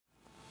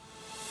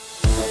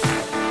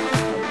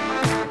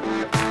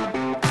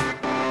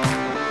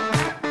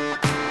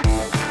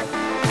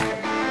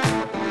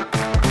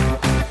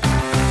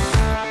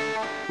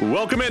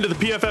Welcome into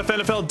the PFF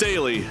NFL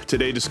Daily.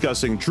 Today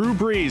discussing Drew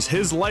Brees,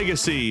 his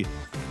legacy,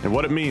 and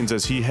what it means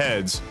as he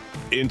heads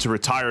into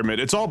retirement.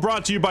 It's all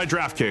brought to you by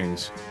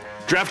DraftKings.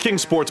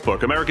 DraftKings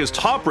Sportsbook, America's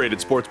top-rated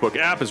sportsbook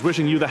app, is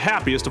wishing you the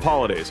happiest of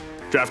holidays.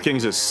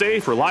 DraftKings is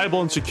safe,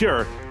 reliable, and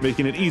secure,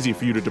 making it easy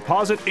for you to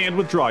deposit and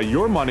withdraw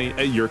your money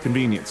at your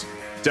convenience.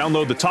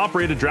 Download the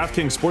top-rated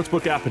DraftKings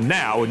Sportsbook app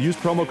now and use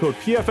promo code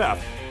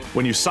PFF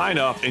when you sign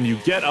up, and you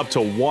get up to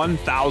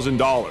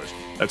 $1,000.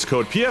 That's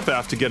code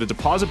PFF to get a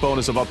deposit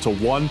bonus of up to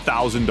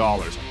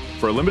 $1,000.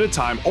 For a limited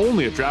time,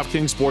 only at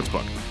DraftKings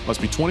Sportsbook.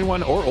 Must be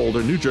 21 or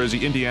older, New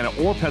Jersey, Indiana,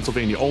 or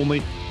Pennsylvania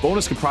only.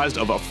 Bonus comprised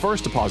of a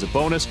first deposit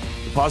bonus.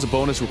 Deposit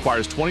bonus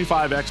requires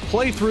 25x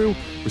playthrough.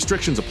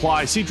 Restrictions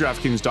apply. See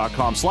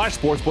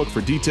DraftKings.com/sportsbook for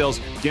details.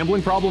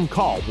 Gambling problem?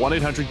 Call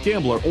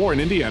 1-800-GAMBLER or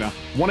in Indiana,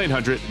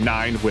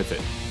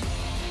 1-800-9-WITH-IT.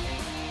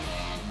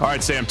 All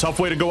right, Sam, tough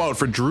way to go out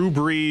for Drew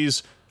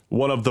Brees,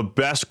 one of the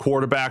best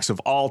quarterbacks of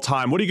all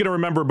time. What are you going to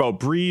remember about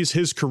Brees,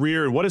 his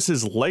career, and what is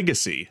his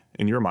legacy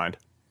in your mind?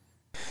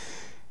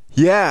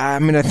 Yeah, I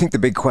mean, I think the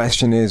big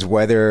question is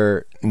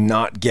whether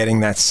not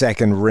getting that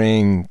second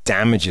ring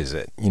damages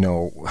it. You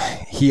know,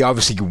 he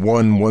obviously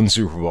won one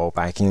Super Bowl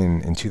back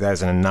in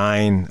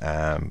 2009,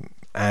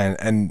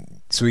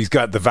 and so he's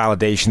got the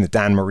validation that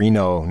Dan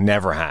Marino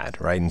never had,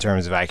 right, in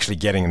terms of actually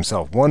getting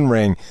himself one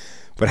ring.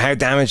 But how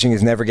damaging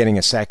is never getting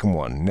a second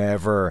one,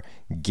 never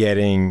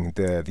getting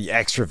the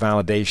extra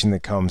validation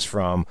that comes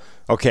from,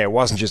 okay, it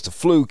wasn't just a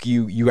fluke,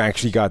 you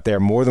actually got there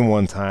more than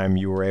one time,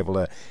 you were able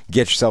to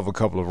get yourself a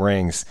couple of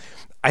rings.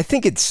 I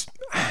think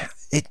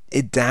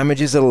it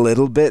damages a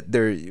little bit.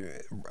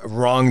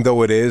 Wrong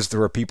though it is,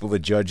 there are people that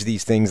judge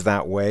these things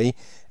that way,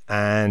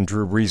 and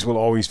Drew Brees will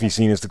always be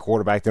seen as the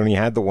quarterback that only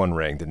had the one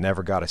ring, that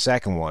never got a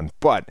second one.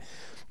 But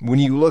when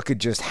you look at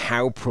just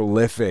how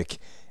prolific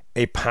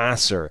a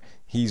passer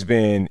he's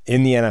been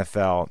in the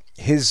NFL,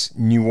 his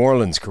New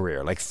Orleans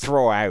career, like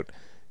throw out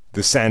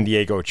the San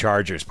Diego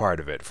Chargers part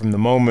of it. From the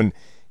moment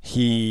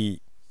the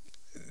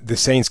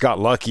Saints got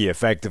lucky,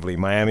 effectively,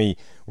 Miami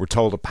were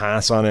told to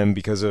pass on him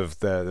because of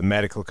the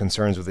medical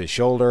concerns with his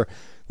shoulder.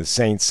 The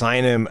Saints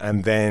sign him,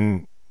 and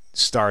then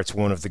starts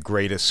one of the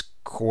greatest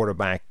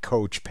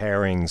quarterback-coach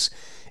pairings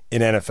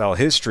in NFL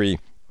history.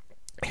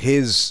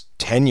 His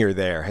tenure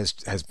there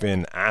has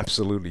been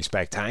absolutely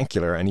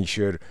spectacular, and he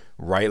should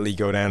rightly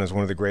go down as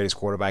one of the greatest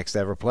quarterbacks to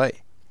ever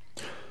play.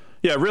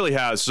 Yeah, it really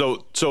has.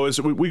 So as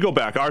we go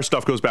back, our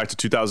stuff goes back to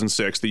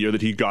 2006, the year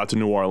that he got to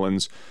New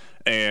Orleans,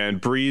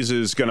 and Brees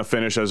is going to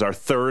finish as our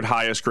third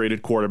highest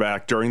graded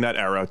quarterback during that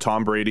era.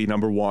 Tom Brady,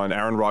 number one,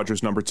 Aaron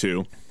Rodgers, number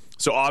two.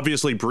 So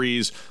obviously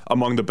Brees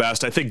among the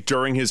best. I think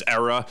during his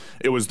era,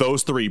 it was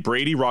those three,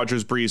 Brady,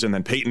 Rodgers, Brees, and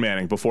then Peyton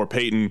Manning before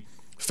Peyton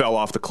fell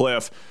off the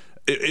cliff.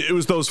 It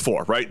was those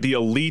four, right? The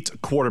elite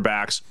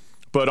quarterbacks.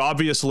 But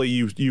obviously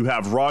you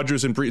have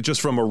Rodgers and Brees,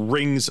 just from a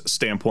rings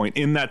standpoint,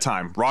 in that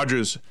time.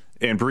 Rodgers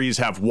and Brees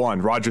have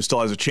one. Rodgers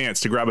still has a chance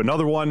to grab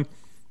another one.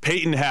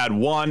 Peyton had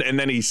one, and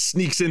then he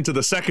sneaks into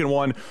the second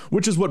one,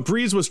 which is what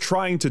Brees was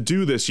trying to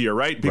do this year,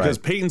 right? Because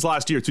Peyton's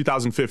last year,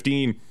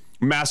 2015,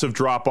 massive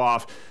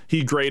drop-off.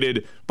 He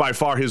graded by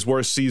far his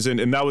worst season,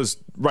 and that was,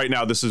 right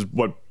now, this is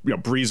what,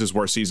 Brees'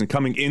 worst season.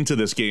 Coming into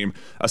this game,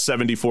 a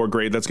 74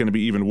 grade, that's going to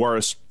be even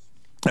worse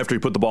after he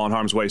put the ball in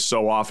harm's way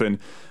so often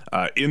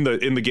in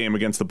the game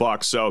against the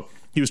Bucs. So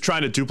he was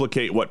trying to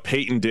duplicate what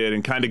Peyton did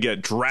and kind of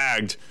get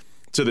dragged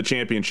to the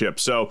championship.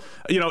 So,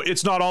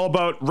 it's not all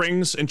about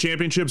rings and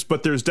championships,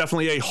 but there's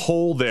definitely a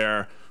hole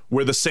there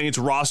where the Saints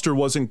roster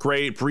wasn't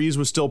great. Brees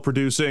was still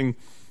producing.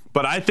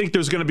 But I think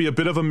there's going to be a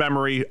bit of a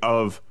memory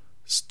of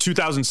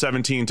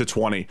 2017 to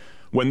 20,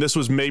 when this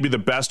was maybe the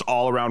best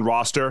all-around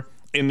roster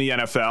in the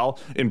NFL,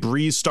 and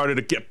Brees started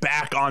to get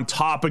back on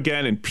top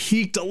again and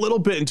peaked a little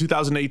bit in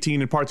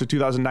 2018 and parts of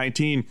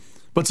 2019.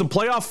 But some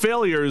playoff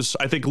failures,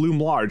 I think, loom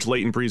large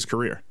late in Brees'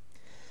 career.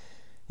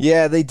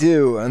 Yeah, they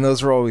do, and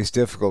those are always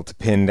difficult to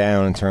pin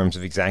down in terms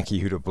of exactly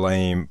who to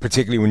blame,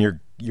 particularly when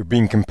you're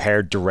being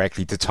compared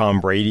directly to Tom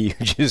Brady,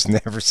 who just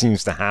never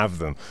seems to have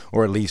them,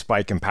 or at least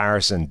by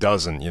comparison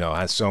doesn't,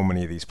 has so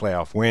many of these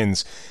playoff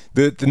wins.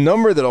 The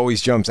number that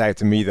always jumps out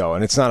to me, though,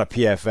 and it's not a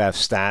PFF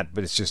stat,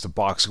 but it's just a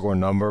box score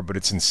number, but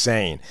it's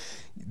insane.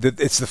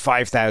 It's the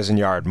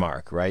 5,000-yard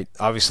mark, right?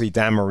 Obviously,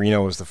 Dan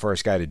Marino was the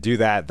first guy to do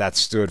that. That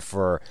stood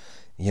for,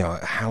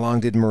 how long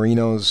did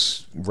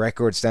Marino's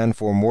record stand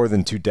for? More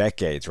than 2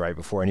 decades, right,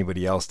 before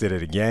anybody else did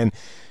it again.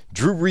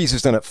 Drew Brees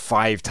has done it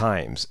 5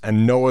 times,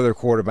 and no other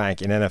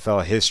quarterback in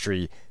NFL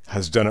history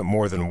has done it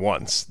more than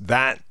once.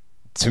 That,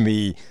 to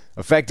me,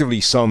 effectively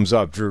sums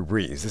up Drew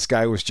Brees. This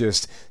guy was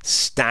just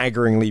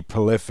staggeringly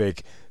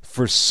prolific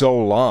for so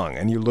long.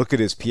 And you look at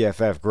his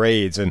PFF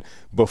grades, and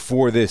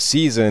before this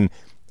season,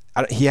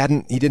 he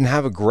didn't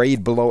have a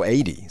grade below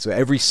 80. So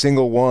every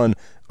single one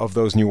of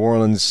those New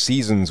Orleans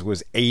seasons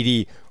was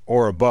 80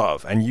 or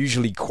above, and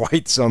usually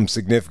quite some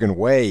significant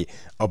way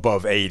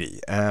above 80.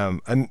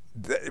 And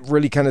that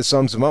really kind of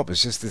sums him up.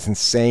 It's just this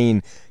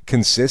insane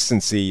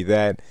consistency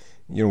that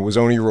was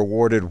only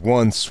rewarded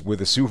once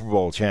with a Super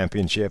Bowl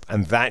championship,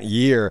 and that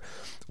year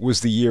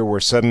was the year where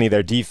suddenly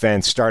their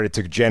defense started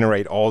to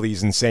generate all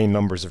these insane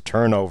numbers of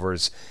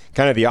turnovers.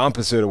 Kind of the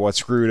opposite of what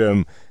screwed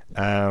them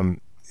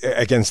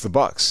against the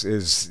Bucs.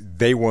 Is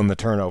they won the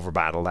turnover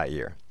battle that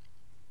year.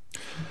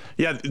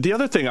 Yeah, the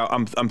other thing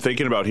I'm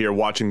thinking about here,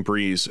 watching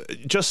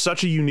Brees, just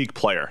such a unique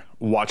player.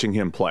 Watching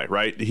him play,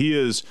 right? He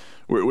is.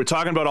 We're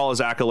talking about all his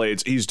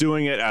accolades. He's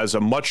doing it as a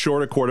much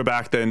shorter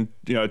quarterback than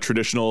a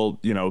traditional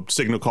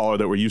signal caller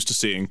that we're used to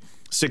seeing.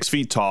 6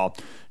 feet tall.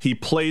 He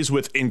plays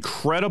with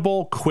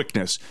incredible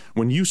quickness.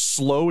 When you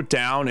slow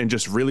down and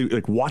just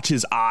really watch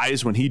his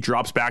eyes when he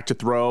drops back to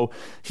throw,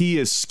 he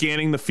is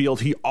scanning the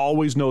field. He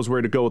always knows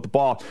where to go with the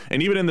ball.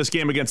 And even in this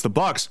game against the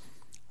Bucs,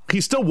 he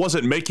still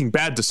wasn't making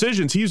bad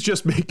decisions. He's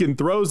just making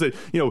throws that,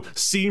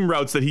 seam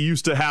routes that he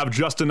used to have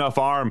just enough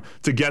arm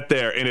to get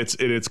there, and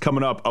it's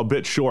coming up a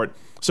bit short.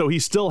 So he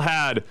still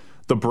had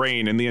the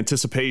brain and the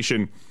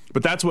anticipation,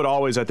 but that's what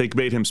always, I think,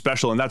 made him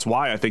special, and that's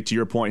why I think, to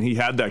your point, he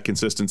had that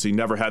consistency,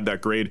 never had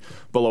that grade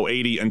below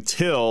 80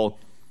 until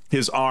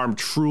his arm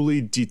truly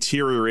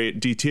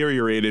deteriorated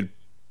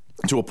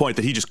to a point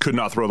that he just could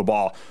not throw the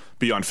ball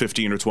beyond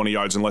 15 or 20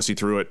 yards unless he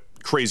threw it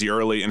crazy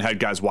early and had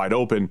guys wide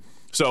open.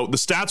 So the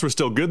stats were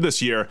still good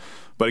this year,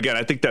 but again,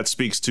 I think that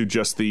speaks to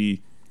just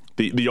the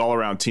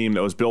all-around team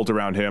that was built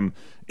around him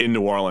in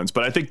New Orleans.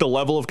 But I think the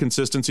level of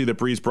consistency that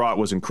Brees brought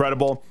was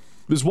incredible.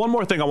 There's one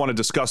more thing I want to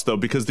discuss, though,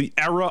 because the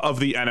era of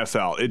the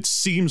NFL, it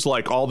seems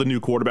like all the new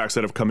quarterbacks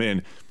that have come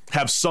in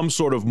have some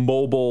sort of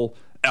mobile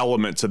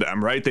element to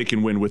them, right? They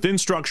can win within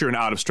structure and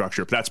out of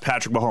structure. That's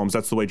Patrick Mahomes.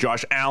 That's the way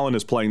Josh Allen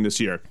is playing this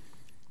year.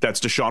 That's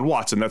Deshaun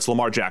Watson. That's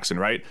Lamar Jackson,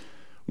 right?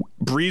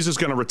 Brees is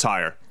going to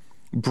retire.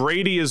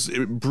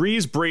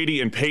 Brees,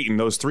 Brady, and Peyton,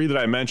 those three that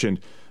I mentioned,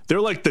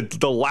 they're like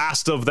the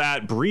last of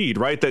that breed,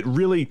 right? That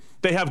really,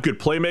 they have good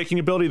playmaking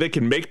ability. They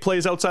can make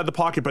plays outside the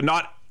pocket, but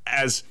not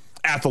as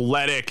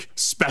athletic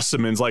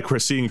specimens like we're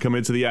seeing come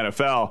into the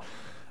NFL.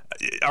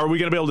 Are we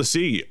going to be able to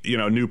see,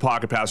 new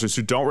pocket passers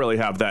who don't really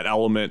have that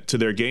element to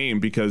their game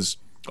because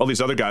all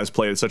these other guys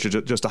play at such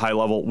just a high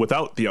level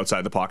without the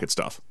outside the pocket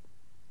stuff?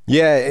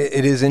 Yeah,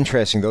 it is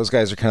interesting. Those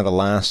guys are kind of the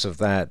last of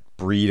that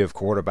breed of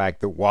quarterback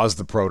that was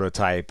the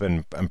prototype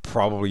and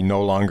probably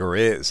no longer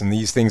is. And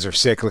these things are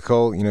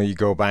cyclical. You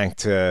go back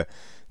to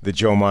the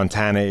Joe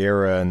Montana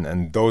era,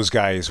 and those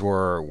guys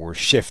were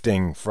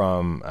shifting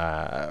from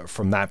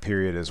that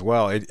period as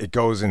well. It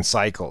goes in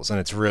cycles, and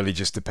it's really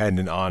just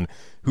dependent on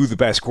who the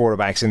best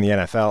quarterbacks in the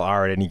NFL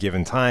are at any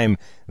given time.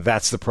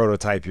 That's the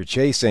prototype you're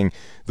chasing.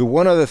 The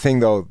one other thing,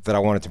 though, that I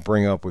wanted to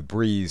bring up with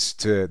Brees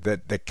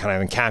that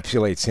kind of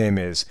encapsulates him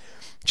is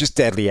just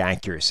deadly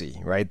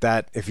accuracy, right?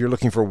 That if you're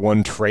looking for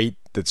one trait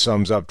that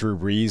sums up Drew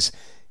Brees,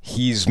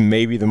 he's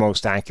maybe the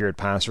most accurate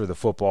passer of the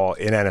football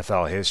in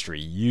NFL history.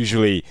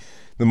 Usually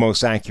the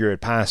most accurate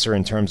passer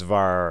in terms of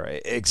our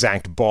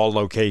exact ball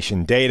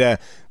location data,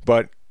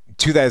 but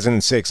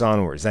 2006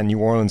 onwards, that New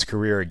Orleans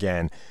career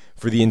again,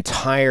 for the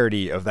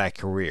entirety of that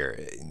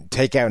career,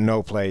 take out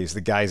no plays,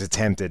 the guy's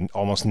attempted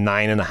almost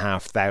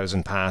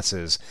 9,500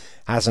 passes,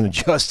 has an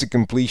adjusted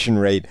completion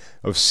rate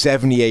of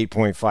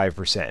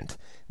 78.5%.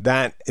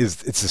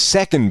 It's the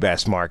second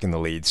best mark in the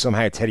league.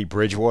 Somehow Teddy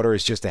Bridgewater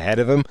is just ahead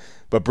of him,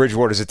 but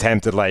Bridgewater's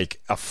attempted like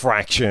a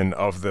fraction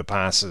of the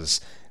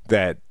passes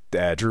that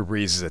Drew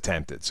Brees has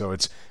attempted. So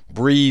it's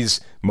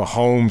Brees,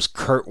 Mahomes,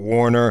 Kurt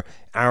Warner,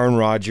 Aaron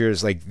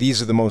Rodgers.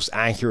 These are the most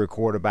accurate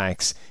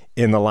quarterbacks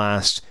in the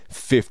last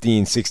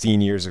 15, 16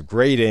 years of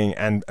grading,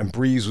 and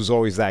Brees was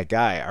always that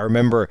guy. I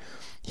remember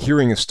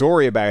hearing a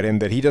story about him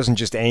that he doesn't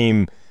just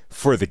aim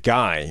for the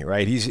guy,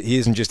 right? He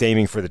isn't just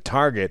aiming for the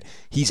target.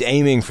 He's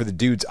aiming for the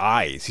dude's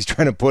eyes. He's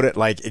trying to put it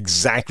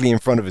exactly in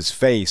front of his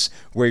face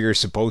where you're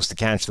supposed to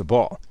catch the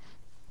ball.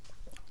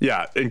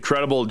 Yeah,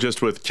 incredible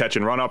just with catch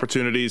and run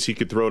opportunities. He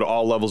could throw to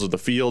all levels of the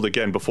field.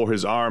 Again, before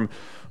his arm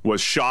was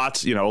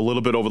shot, a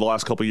little bit over the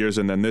last couple of years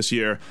and then this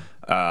year.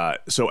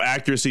 So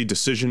accuracy,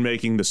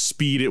 decision-making, the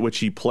speed at which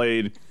he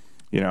played,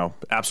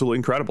 absolutely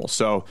incredible.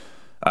 So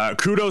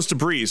kudos to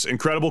Brees.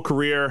 Incredible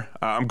career.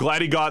 I'm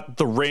glad he got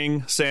the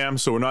ring, Sam,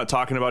 so we're not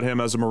talking about him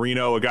as a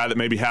Marino, a guy that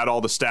maybe had all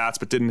the stats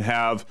but didn't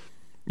have,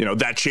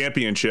 that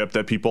championship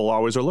that people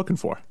always are looking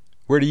for.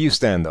 Where do you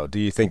stand, though? Do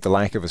you think the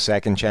lack of a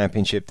second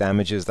championship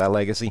damages that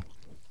legacy?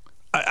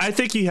 I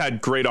think he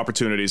had great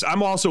opportunities.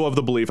 I'm also of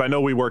the belief, I know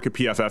we work at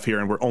PFF here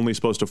and we're only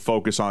supposed to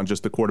focus on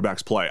just the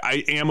quarterback's play.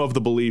 I am of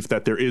the belief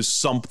that there is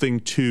something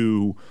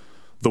to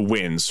the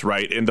wins,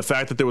 right? And the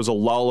fact that there was a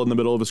lull in the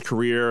middle of his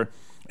career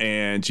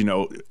and,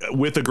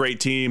 with a great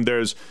team,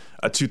 there's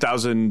a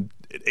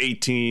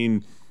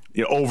 2018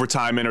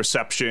 overtime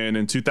interception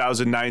and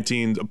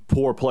 2019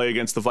 poor play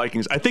against the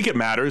Vikings. I think it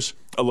matters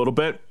a little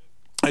bit.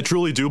 I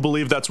truly do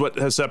believe that's what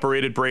has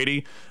separated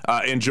Brady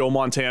and Joe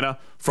Montana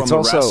from the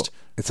rest.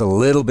 It's a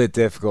little bit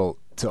difficult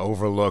to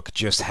overlook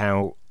just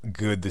how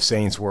good the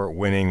Saints were at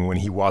winning when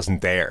he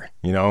wasn't there.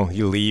 He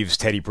leaves,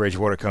 Teddy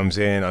Bridgewater comes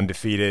in,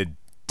 undefeated,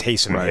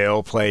 Taysom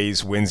Hill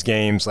plays, wins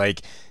games.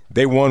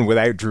 They won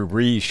without Drew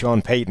Brees.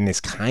 Sean Payton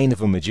is kind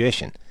of a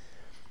magician.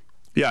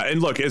 Yeah,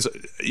 and look,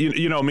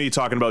 you know me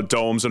talking about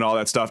domes and all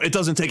that stuff. It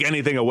doesn't take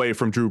anything away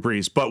from Drew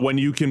Brees, but when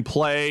you can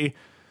play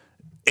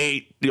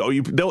 8,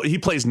 he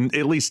plays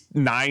at least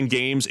 9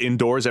 games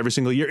indoors every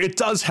single year. It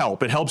does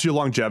help. It helps your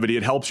longevity.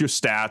 It helps your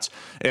stats.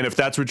 And if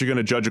that's what you're going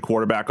to judge a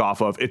quarterback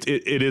off of, it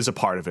is a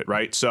part of it,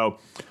 right? So,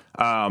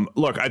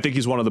 look, I think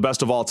he's one of the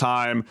best of all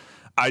time.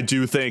 I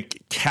do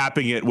think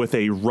capping it with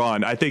a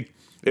run. I think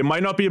it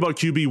might not be about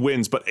QB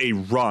wins, but a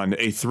run,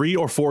 a 3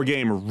 or 4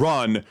 game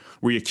run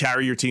where you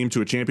carry your team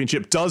to a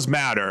championship does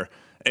matter.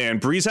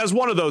 And Brees has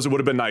one of those. It would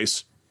have been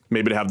nice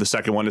maybe to have the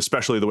second one,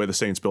 especially the way the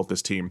Saints built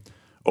this team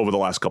over the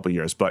last couple of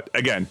years. But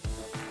again,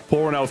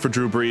 pour one out for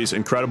Drew Brees.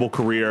 Incredible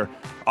career.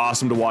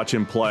 Awesome to watch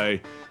him play.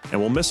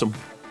 And we'll miss him.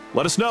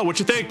 Let us know what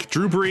you think.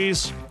 Drew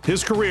Brees,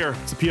 his career.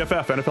 It's the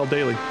PFF NFL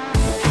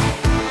Daily.